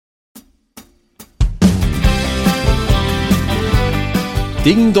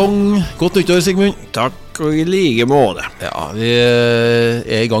Ding dong, godt nyttår Sigmund. Takk og I like måte. Ja, vi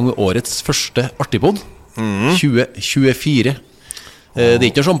I gang med årets første Artipodden 2024. Det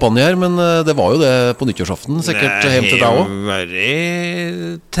ikke noe champagne her, men det var jo det på nyttårsaften, sikkert hjem til deg også. Det har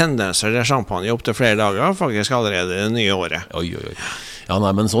vært tendenser til champagne opp til flere dager, faktisk allerede det nye året. Oi. Ja,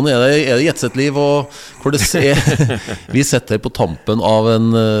 nei, men sånn det I Jetset-liv, og hvor det vi sitter på tampen av en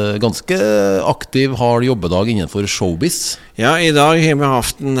ganske aktiv, hard jobbedag innenfor showbiz. Ja, I dag har vi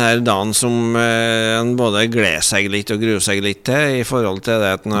hatt den her dagen som en både gleder seg litt og gruer seg litt til, I forhold til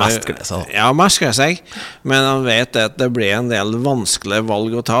det at mest gleder seg da. Ja, mest gleder seg, men han vet at det blir en del vanskelige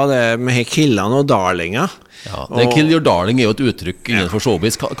valg å ta. Vi har killene og darlinger. Ja, det Kill Your Darling jo et uttrykk innenfor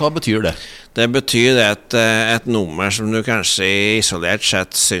showbiz. Hva betyr det? Det betyr et nummer som du kanskje isolert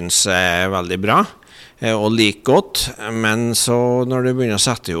sett synes veldig bra og like godt, men så når du begynner å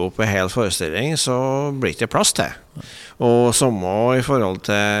sette ihop en hel forestilling, så blir det ikke plass til. Og samme I forhold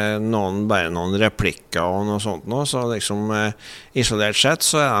til bare noen replikker og noe sånt nå, så liksom isolert sett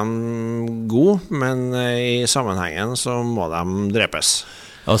så de gode, men I sammenhengen så må de drepes.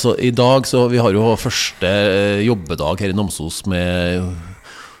 Altså, I dag så vi har jo første jobbedag her I Namsos med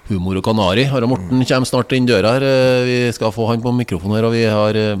humor og kanari. Harald Morten kommer snart inn døra her. Vi skal få han på mikrofonen her, og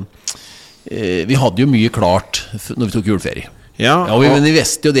vi hadde jo mye klart når vi tok juleferie. Ja, men vi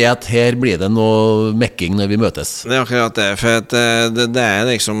visste jo det at her blir det noe mekking når vi møtes. Det akkurat det, for at det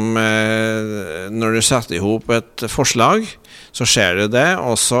liksom når du setter ihop et forslag, så skjer det det,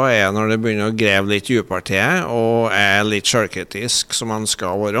 og så når det begynner å greve litt djupere til, og litt selvkritisk som man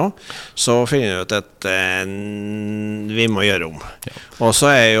skal være, så finner du ut at vi må gjøre om. Ja. Og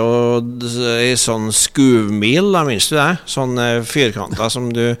så jo I sånn skuvmil, da minst du det, sånne firkanter som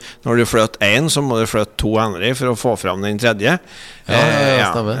når du flytter en, så må du flytte to andre for å få fram den tredje.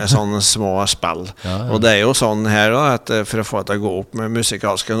 Sånne små spill. Og det jo sånn her da, at for å få det å gå opp med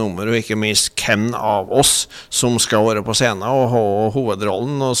musikalske nummer, og ikke minst hvem av oss som skal være på scenen og ha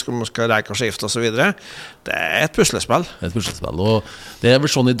hovedrollen og skal rekke og skifte og så videre. Det et puslespill. Et puslespill, og det vel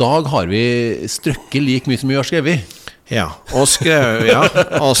sånn I dag har vi strøkket like mye som vi har skrevet. Ja, og så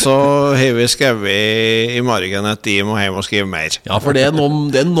har vi skrevet I margen at de må hjem og skrive mer. Ja, for det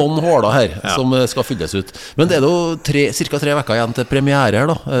noen håler her som skal fylles ut. Men det jo cirka 3 vekker igjen til premiere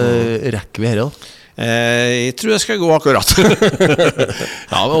her da. Rekker vi her da? Jeg tror jeg skal gå akkurat.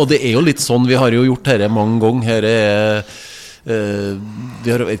 Ja, og det jo litt sånn, vi har jo gjort dette mange ganger. Her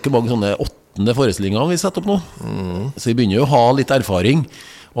vi har ikke mange sånne 8. forestillinger vi setter opp nå. Så vi begynner jo å ha litt erfaring.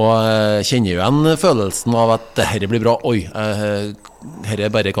 Og jeg kjenner jo igjen følelsen av at dette blir bra. Oi, dette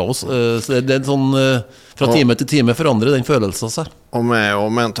bare kaos. Så det sånn fra time til time forandrer den følelsen seg. Og vi jo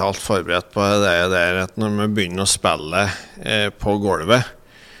mentalt forberedt på det der at når vi begynner å spille på gulvet,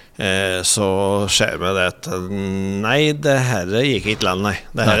 så ser vi det at nei, det her gikk ikke land, nei.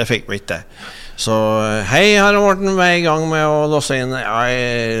 Det her fikk vi ikke. Så hei, Harald Morten, vi I gang med å låse inn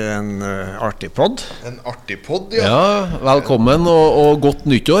en Artipodd. En Artipodd, ja. Ja, velkommen og godt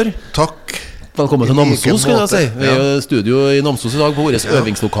nyttår. Takk. Velkommen til Namsos, skal jeg si. Vi I studio I Namsos I dag på vårt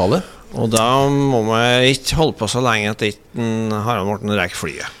øvingslokale. Og da må vi ikke holde på så lenge at ikke Harald Morten rekker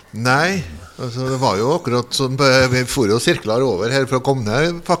flyet. Nei, altså det var jo akkurat sånn, vi får jo sirkler over her for å komme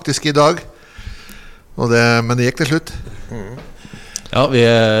ned faktisk I dag. Men det gikk til slutt. Ja, vi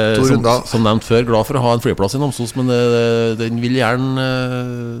som nevnt før glad for å ha en flyplass I Namsos, men den vil gjerne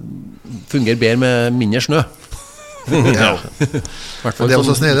fungere bedre med mindre snø. Ja. Det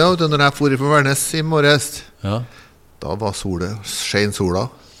også snedig, når jeg for på Værnes I morges, da var skjen sola.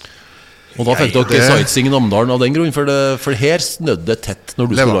 Og da fikk dere sightseeing I Namdalen av den grunn, for her snødde det tett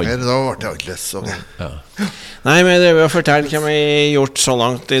når du skulle lande. Levanger, da var det annerledes, ok. Nei, men det vil jo fortelle hva vi har gjort så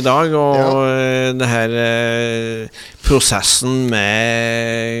langt I dag, og det her prosessen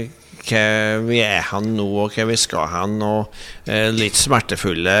med hva vi her nå, og hva vi skal her, og litt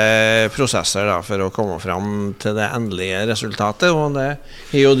smertefulle prosesser da, for å komme frem til det endelige resultatet, og det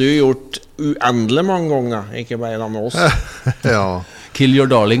har jo du gjort uendelig mange ganger, ikke bare med oss. Ja. Kill Your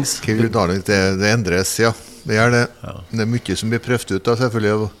Darlings. Kill Your Darlings, det endres, ja. Det det. Ja. Det mye som blir prøvd ut da,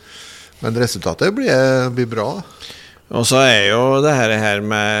 selvfølgelig. Men resultatet blir bra. Og så jo det her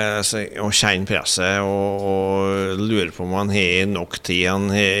med å kjenne presset og lure på om han har nok tid.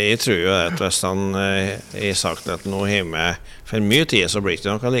 Jeg tror jo at hvis han har sagt at nå har vi for mye tid, så blir det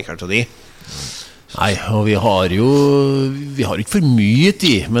ikke noe likere til de. Nei, og vi har ikke for mye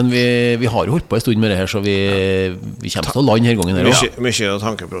tid, men vi har jo holdt på en stund med det her, så vi kommer til å lande her gangen her også. Mye av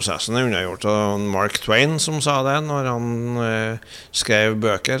tankeprosessen undergjort av Mark Twain som sa det når han skrev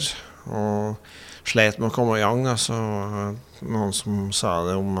bøker og sleit med å komme I gang. Altså, noen som sa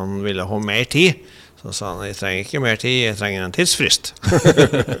det om man ville ha mer tid, Så sa han, jeg trenger ikke mer tid, jeg trenger en tidsfrist.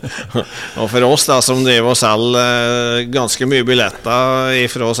 Og for oss da, som driver og selger ganske mye billetter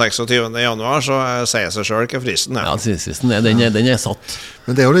fra 26. januar, så sier seg selv hva fristen Ja, tidsfristen den satt.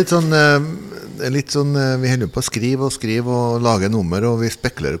 Men det jo litt sånn, vi holder på å skrive og lage nummer, og vi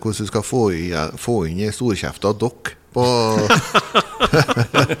spekulerer hvordan vi skal få inn I storkjeftet av dere på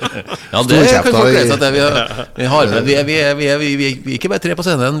Ja, det kan folk lese at vi har med vi er ikke bare 3 på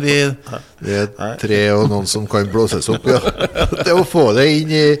scenen vi er 3 og noen som kan blåses opp det å få det inn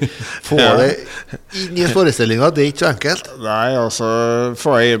I forestillingen det ikke så enkelt Nei, altså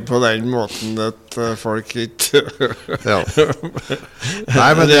få inn på den måten at folk ikke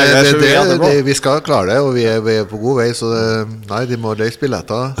Nei, men vi skal klare det og vi er på god vei så nei, de må løse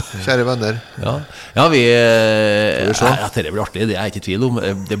billetter kjære venner Ja, det blir artig, det jeg ikke tvil om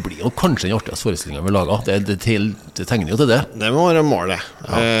det blir jo kanskje den artigste forestillingen vi lager det tegner jo til det Det må være målet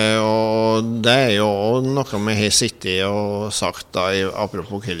og det jo noe vi har sittet og sagt da,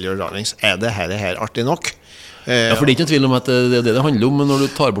 apropos Kill Your Darlings det her artig nok? Ja, for det ikke en tvil om at det handler om når du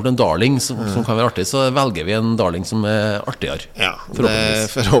tar bort en darling som kan være artig så velger vi en darling som artigere Ja,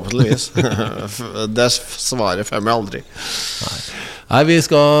 forhåpentligvis Det svaret får vi aldri Nei, vi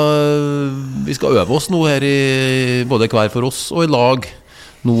skal øve oss nå her både hver for oss og I lag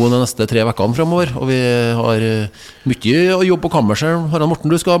nå de neste 3 vekkene fremover og vi har mye å jobbe på kammerset Harald Morten,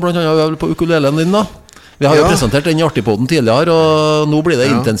 du skal blant annet øve på ukulelen din da Vi har jo presentert den I Artipodden tidligere og nå blir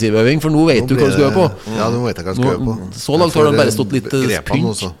det intensivøving for nå vet du hva du skal øve på Ja, nå vet jeg hva jeg skal øve på Så langt har den bare stått litt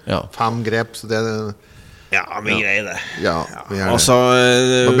pynt 5 grep, så det Ja, vi greier det Ja, vi gjør det Også,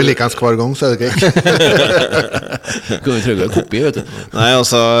 Og blir likens hver gang, så det greit Kan vi trygge kopi, vet du Nei,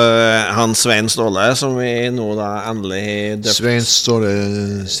 altså han Svein Ståle Som vi nå da endelig døpt Svein Ståle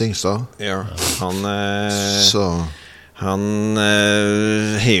Stingstad Ja, han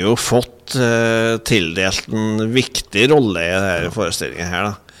har jo fått tildelt en viktig rolle I denne forestillingen her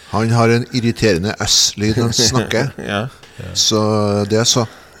da Han har en irriterende S-lyd når han snakker Ja Så det så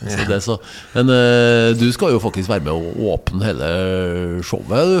Men du skal jo faktisk være med å åpne hele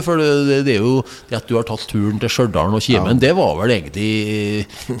showet For det jo det at du har tatt turen til Stjørdal og Kimen Det var vel egentlig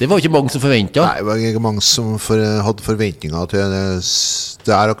Det var ikke mange som forventet Nei, det var ikke mange som hadde forventninger til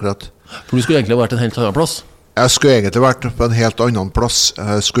det akkurat For du skulle egentlig ha vært en helt annen plass Jeg skulle egentlig vært på en helt annen plass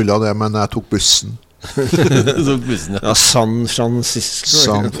Jeg skulle ha det, men jeg tok bussen Ja, San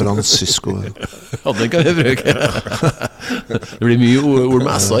Francisco Ja, det kan vi bruke Det blir mye ord med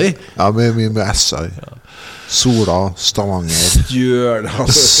S-a I Ja, mye med S-a I Sola, Stavanger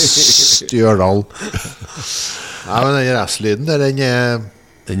Stjørdal Nei, men den S-lyden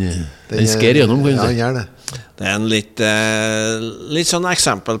Den sker gjennom, kan du si Ja, den gjør det Det en litt sånn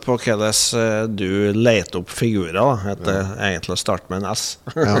eksempel på hvordan du leter opp figurer da, egentlig å starte med en S.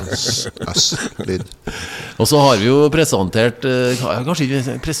 Ja, S-lyd. Og så har vi jo presentert, kanskje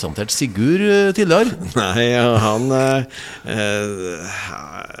ikke presentert Sigurd tidligere? Nei, han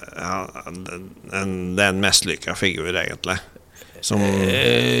det en mest lykket figur egentlig.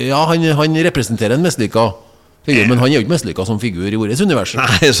 Ja, han representerer en mest lykket figur, men han jo ikke mest lykket som figur I ordets univers.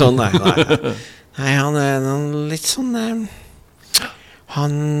 Nei, sånn nei. Nei, han litt sånn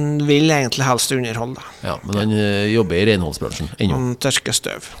han vil egentlig helst underholde Ja, men han jobber I renholdsbransjen ennå. Han tørker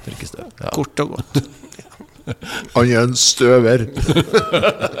støv ja. Kort og godt Han en støver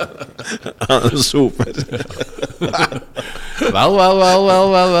Han soper Vel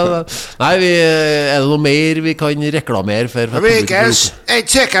Nei, det noe mer vi kan reklamere for Jeg er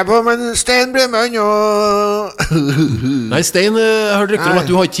ikke sikker på Men Stein blir med Nei, Stein, jeg hørte rykter om at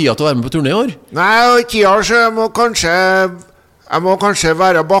du har ikke tid til å være med på turné I år Nei, jeg har ikke tid Så jeg må kanskje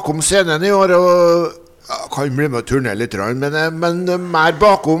være bakom scenen I år Og jeg kan bli med å turné litt men mer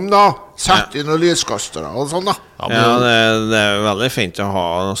bakom da Sett inn noen lyskastere og sånn da Ja, det veldig fint å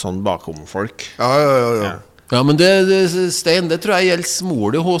ha sånn bakom folk Ja, men Stein, det tror jeg gjelder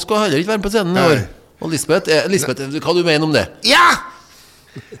mor di Hun skal heller ikke være på scenen I år Og Lisbeth, hva du mener om det? Ja!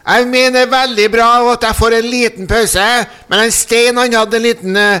 Jeg mener veldig bra at jeg får en liten pause Men en Stein, han hadde en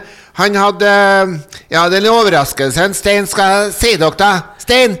liten Han hadde Ja, det en overraskelse Stein skal si dere da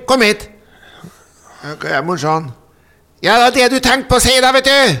Stein, kom hit Hva morsan? Ja, det du tenkte på å si da, vet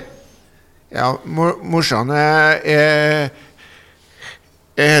du Ja, morsan er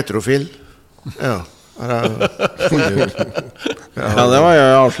heterofil Ja Ja, det var jo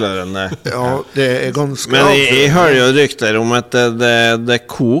avslørende Ja, det ganske Men jeg hører jo rykter om at det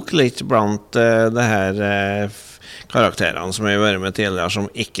koker litt blant det her karakterene som jeg har vært med tidligere som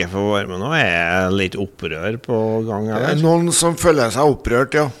ikke får være med nå litt opprør på gang eller? Noen som føler seg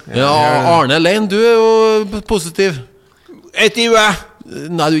opprørt, Ja, Arne Lein, du jo positiv Et i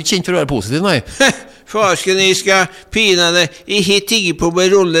Nei, du ikke kjent for å være positiv, nei Farsken, jeg skal pinadø ikke tigge på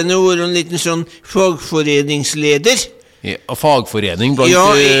med rollen og være en liten sånn fagforeningsleder. Ja, fagforening blant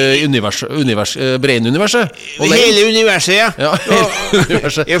Brein-universet. Hele universet, ja. Ja, hele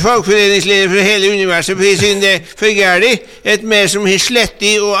universet. Jeg er fagforeningsleder for hele universet, for jeg synes det er for gærlig. Et mer som har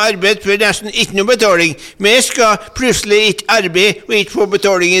slettet og arbeid for nesten ikke noe betaling. Men jeg skal plutselig ikke arbeide og ikke få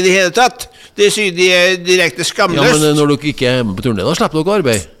betaling i det hele tatt. Det synes de er direkte skamløst. Ja, men når dere ikke er med på turné, da slipper dere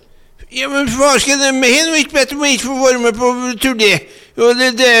arbeid. Ja, men hva skal det med henne? Ikke bedt om å ikke få være med på turné. Og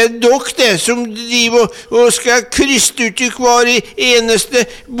det er dere det som driver og skal kryste ut i hver eneste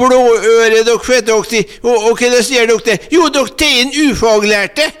blåøre dere vet dere til. Og hva sier dere det? Jo, dere er en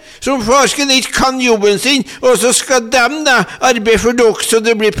ufaglærte som farsken ikke kan jobben sin, og så skal de da arbeide for dere så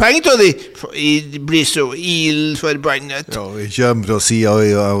det blir penger til dem. Jeg blir så ildforbannet. Ja, vi kommer fra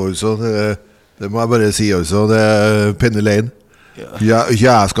siden også, det må jeg bare si også, det er Pennelein.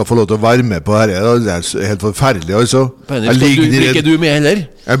 Jeg skal få lov til å være med på dette. Det er helt forferdelig altså. Blir ikke du med heller?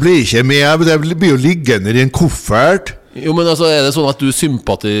 Jeg blir ikke med, jeg blir jo liggende i en koffert. Jo, men altså, er det sånn at du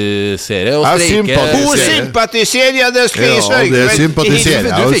sympatiserer og streiker? Hun sympatiserer, ja, det skal jeg sørge for. Ja, det sympatiserer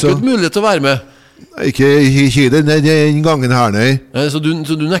jeg Du fikk jo et mulighet til å være med. Ikke den gangen her, nei. Så du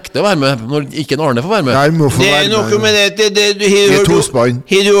nekter å være med når ikke en Arne får være med? Jeg må få det er være noe med det. Det er tospann.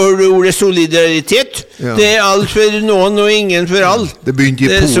 Har du ordet solidaritet? Ja. Det er alt for noen og ingen for all. Det begynte i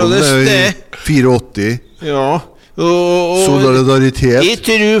Polen i 84. Ja. Og solidaritet. Jeg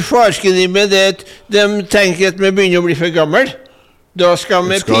tror farsken med det de tenker at vi begynner å bli for gammel. Da skal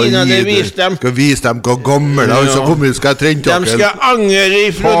vi pinadø vise dem. Skal vise dem hvor gammel det er, så hvor mye skal jeg trenne takkel. De skal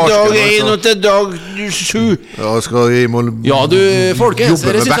angre fra dag 1 og til dag 7. Ja, skal jeg må ja, du, folkens,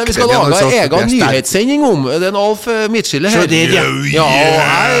 det synes jeg vi skal lage en egen nyhetssending om. Det er en Alf Midtskille her. Ja, og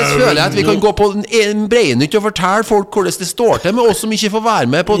her føler jeg at vi kan gå på en Breinytt og fortelle folk hvordan det står til med oss som ikke får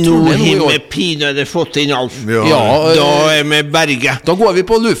være med på turné nå har vi pinadø fått inn Alf. Ja, da er vi berget. Da går vi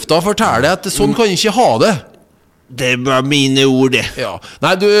på lufta og forteller at sånn kan ikke ha det. Det var mine ord, det. Ja. Nei,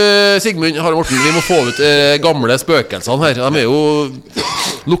 du, Sigmund, Harald Morten, vi må få ut gamle spøkelsene her. De er jo...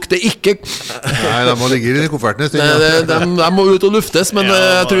 Lukter ikke... Nei, de må ligge i kofferten en stund. De må ut og luftes, men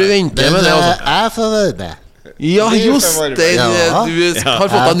jeg tror vi venter med det. Jeg får være med. Ja, just det. Du har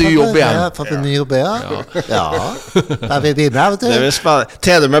fått en ny jobb igjen. Jeg har fått en ny jobb igjen. Ja. Da vil vi med, vet du. Det vil spille.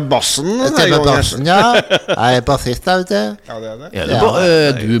 Til med bassen. Til med bassen, ja. Jeg er bassist, vet du. Ja, det er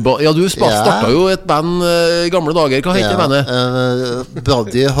det. Du startet jo et band i gamle dager. Hva heter bandet?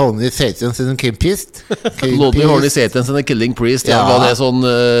 Bloody Honey Satans and Killing Priest. Bloody Honey Satans and Killing Priest. Ja, var det sånn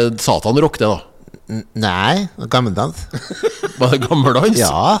Satan-rock det da? Nei, gammeldans. Var det gammeldans?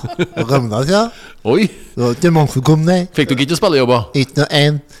 Ja, gammeldans, ja. Oi. Det var ikke mange som kom, nei. Fikk du ikke spillejobba? Ikke noe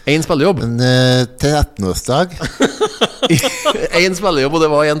en spillejobb? En 13-årsdag. En spillejobb, og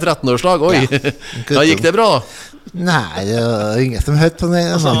det var en 13-årsdag? Oi, ja. Da gikk det bra da? Nei, det var ingen som hørte på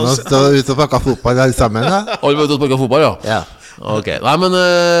meg. Man må stå ute og pakke fotball alle sammen da. Alle var ute og pakke fotball, ja? Ja. Ok, nei, men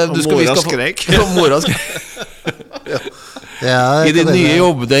mora skrek. Mora skrek. Ja, i din nye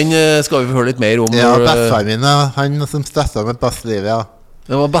jobb, den skal vi få høre litt mer om. Ja, bestefar min, han som startet med basslivet, ja.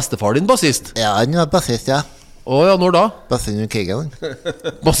 Det var bestefar din bassist? Ja, han var bassist, ja. Ja, når da? Bassist under krigen.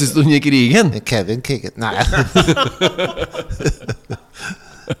 Bassist under krigen? Kevin krigen, nei.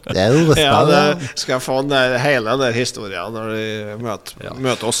 Det er jo røstball, ja. Det skal få hele den historien når de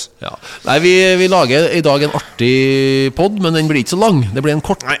møter oss. Ja. Nei, vi lager i dag en artig podd, men den blir ikke så lang. Det blir en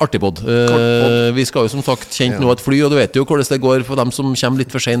kort artig podd. Vi skal jo som sagt kjent nå et fly, og du vet jo hvordan det går for dem som kommer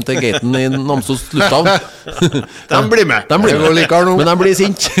litt for sent til gaten i Namsos lufthavn. De blir med. Men de blir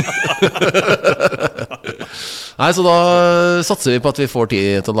sint. Nei, så da satser vi på at vi får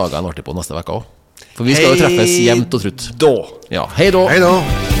tid til å lage en artig podd neste vekk også. For vi skal jo treffes jevnt og trutt. Da. Ja, hei da. Hei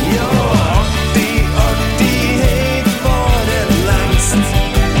da.